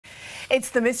It's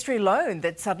the mystery loan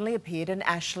that suddenly appeared in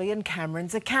Ashley and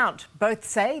Cameron's account. Both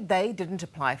say they didn't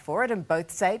apply for it and both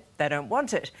say they don't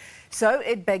want it. So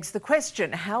it begs the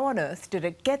question, how on earth did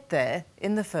it get there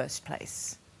in the first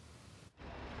place?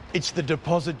 It's the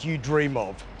deposit you dream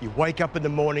of. You wake up in the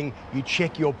morning, you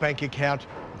check your bank account,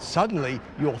 and suddenly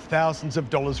you're thousands of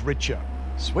dollars richer.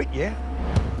 Sweet, yeah?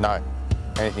 No,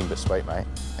 anything but sweet, mate.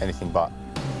 Anything but.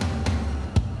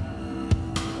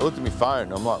 I looked at my phone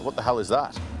and I'm like, what the hell is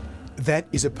that? That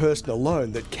is a personal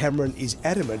loan that Cameron is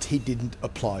adamant he didn't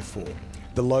apply for.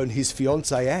 The loan his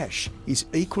fiancée Ash is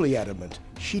equally adamant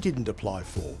she didn't apply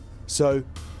for. So,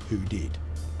 who did?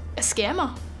 A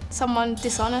scammer. Someone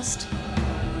dishonest.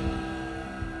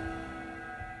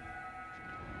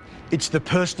 It's the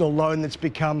personal loan that's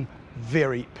become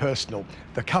very personal.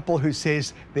 The couple who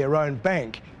says their own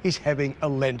bank is having a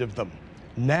lend of them.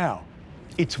 Now,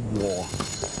 it's war.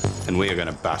 And we are going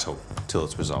to battle till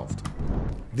it's resolved.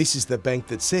 This is the bank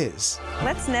that says,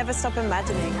 let's never stop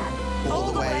imagining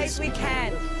all the ways we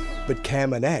can. But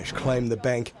Cam and Ash claim the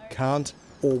bank can't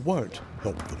or won't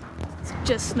help them. It's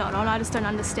just not on. I just don't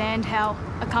understand how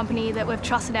a company that we've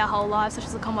trusted our whole lives, such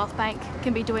as the Commonwealth Bank,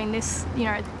 can be doing this, you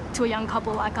know, to a young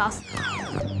couple like us.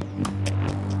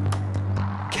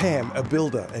 Cam, a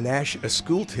builder, and Ash, a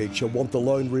school teacher, want the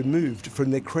loan removed from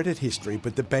their credit history,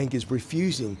 but the bank is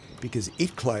refusing because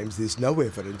it claims there's no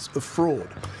evidence of fraud.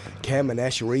 Cam and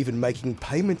Ash are even making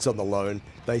payments on the loan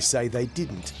they say they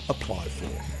didn't apply for.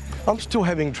 I'm still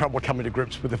having trouble coming to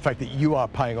grips with the fact that you are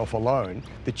paying off a loan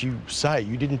that you say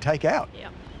you didn't take out.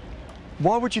 Yep.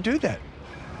 Why would you do that?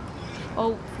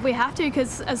 Well, we have to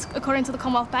because, according to the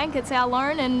Commonwealth Bank, it's our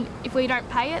loan, and if we don't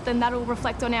pay it, then that'll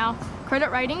reflect on our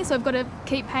credit rating. So we've got to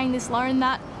keep paying this loan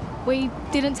that we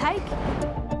didn't take.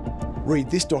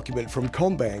 Read this document from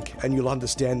CommBank and you'll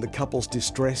understand the couple's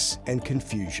distress and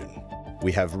confusion.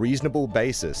 We have reasonable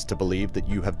basis to believe that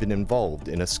you have been involved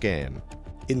in a scam.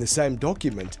 In the same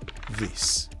document,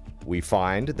 this. We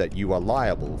find that you are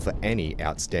liable for any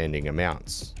outstanding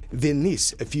amounts. Then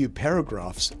this, a few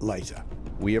paragraphs later.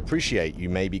 We appreciate you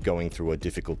may be going through a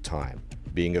difficult time.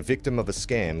 Being a victim of a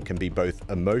scam can be both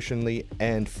emotionally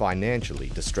and financially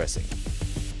distressing.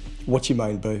 What's your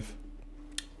main beef?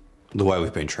 The way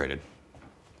we've been treated.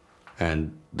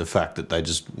 And the fact that they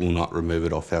just will not remove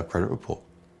it off our credit report.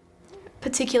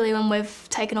 Particularly when we've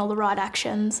taken all the right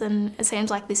actions, and it seems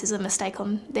like this is a mistake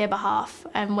on their behalf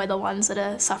and we're the ones that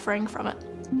are suffering from it.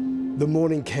 The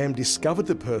morning Cam discovered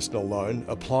the personal loan,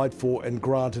 applied for and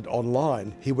granted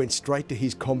online, he went straight to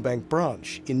his CommBank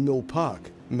branch in Mill Park,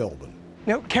 Melbourne.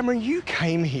 Now, Cameron, you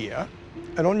came here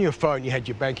and on your phone you had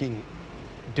your banking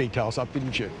details up,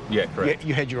 didn't you? Yeah, correct.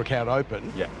 You had your account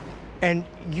open. Yeah. And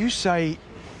you say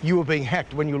you were being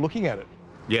hacked when you were looking at it.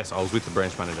 Yes, I was with the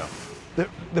branch manager.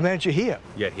 The manager here?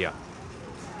 Yeah, here.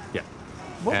 Yeah.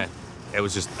 What? And it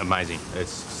was just amazing.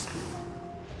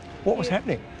 What was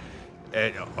happening?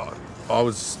 I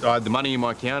had the money in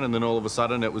my account and then all of a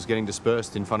sudden it was getting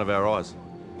dispersed in front of our eyes.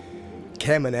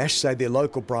 Cam and Ash say their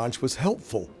local branch was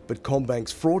helpful, but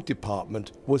CommBank's fraud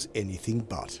department was anything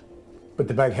but. But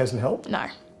the bank hasn't helped? No.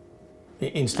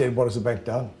 Instead, what has the bank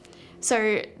done?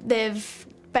 So they've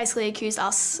basically accused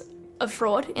us of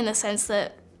fraud in the sense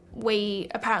that we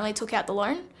apparently took out the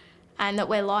loan and that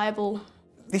we're liable.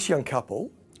 This young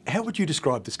couple, how would you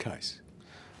describe this case?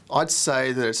 I'd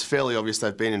say that it's fairly obvious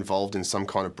they've been involved in some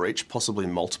kind of breach, possibly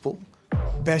multiple.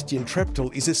 Bastian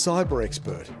Treptel is a cyber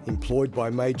expert employed by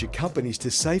major companies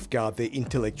to safeguard their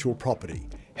intellectual property.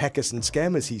 Hackers and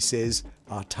scammers, he says,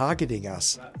 are targeting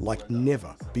us like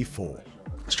never before.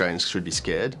 Australians should be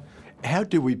scared. How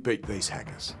do we beat these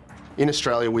hackers? In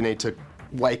Australia, we need to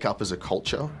wake up as a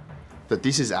culture that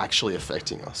this is actually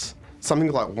affecting us.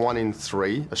 Something like 1 in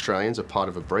 3 Australians are part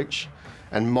of a breach,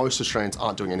 and most Australians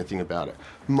aren't doing anything about it.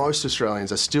 Most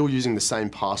Australians are still using the same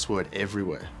password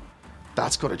everywhere.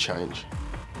 That's got to change.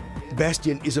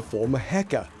 Bastian is a former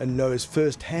hacker and knows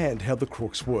firsthand how the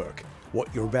crooks work.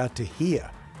 What you're about to hear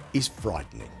is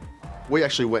frightening. We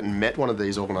actually went and met one of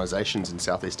these organisations in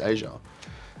Southeast Asia,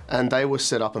 and they were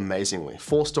set up amazingly.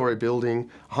 4-storey building,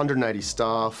 180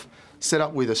 staff, set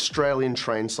up with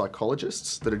Australian-trained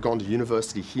psychologists that had gone to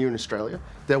university here in Australia.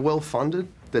 They're well-funded,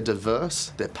 they're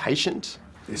diverse, they're patient,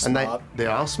 and they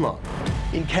are smart.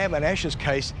 In Cam and Ash's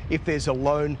case, if there's a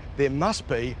loan, there must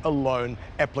be a loan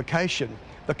application.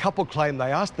 The couple claim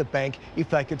they asked the bank if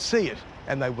they could see it,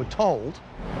 and they were told...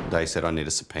 They said I need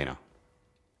a subpoena.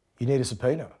 You need a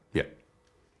subpoena? Yeah.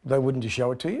 They wouldn't just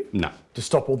show it to you? No. To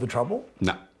stop all the trouble?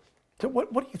 No. So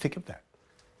what do you think of that?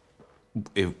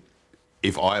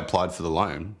 If I applied for the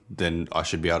loan, then I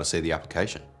should be able to see the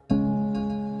application.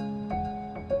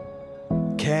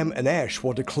 Cam and Ash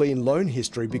want a clean loan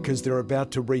history because they're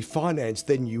about to refinance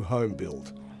their new home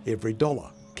build. Every dollar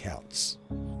counts.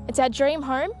 It's our dream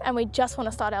home and we just want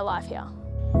to start our life here.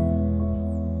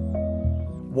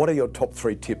 What are your top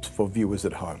 3 tips for viewers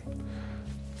at home?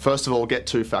 First of all, get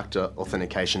two-factor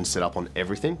authentication set up on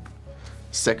everything.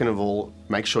 Second of all,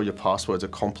 make sure your passwords are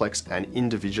complex and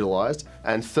individualized.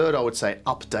 And third, I would say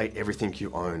update everything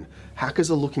you own. Hackers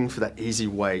are looking for that easy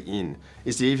way in.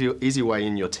 Is the easy way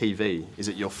in your TV? Is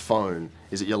it your phone?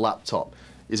 Is it your laptop?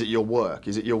 Is it your work?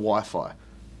 Is it your Wi-Fi?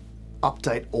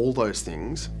 Update all those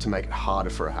things to make it harder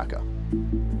for a hacker.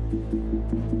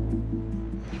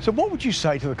 So what would you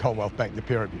say to the Commonwealth Bank, the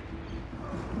pair of you?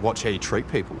 Watch how you treat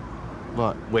people.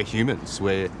 Like, we're humans.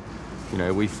 We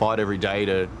fight every day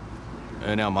to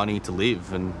earn our money to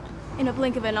live, and In a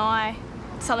blink of an eye,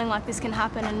 something like this can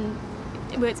happen, and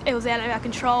it was out of our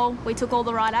control. We took all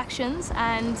the right actions,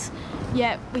 and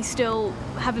yet we still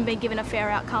haven't been given a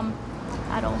fair outcome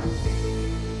at all.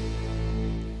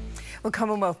 Well,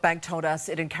 Commonwealth Bank told us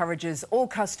it encourages all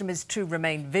customers to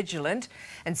remain vigilant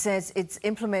and says it's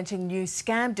implementing new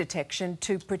scam detection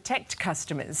to protect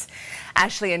customers.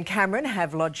 Ashley and Cameron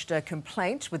have lodged a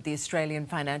complaint with the Australian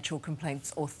Financial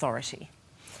Complaints Authority.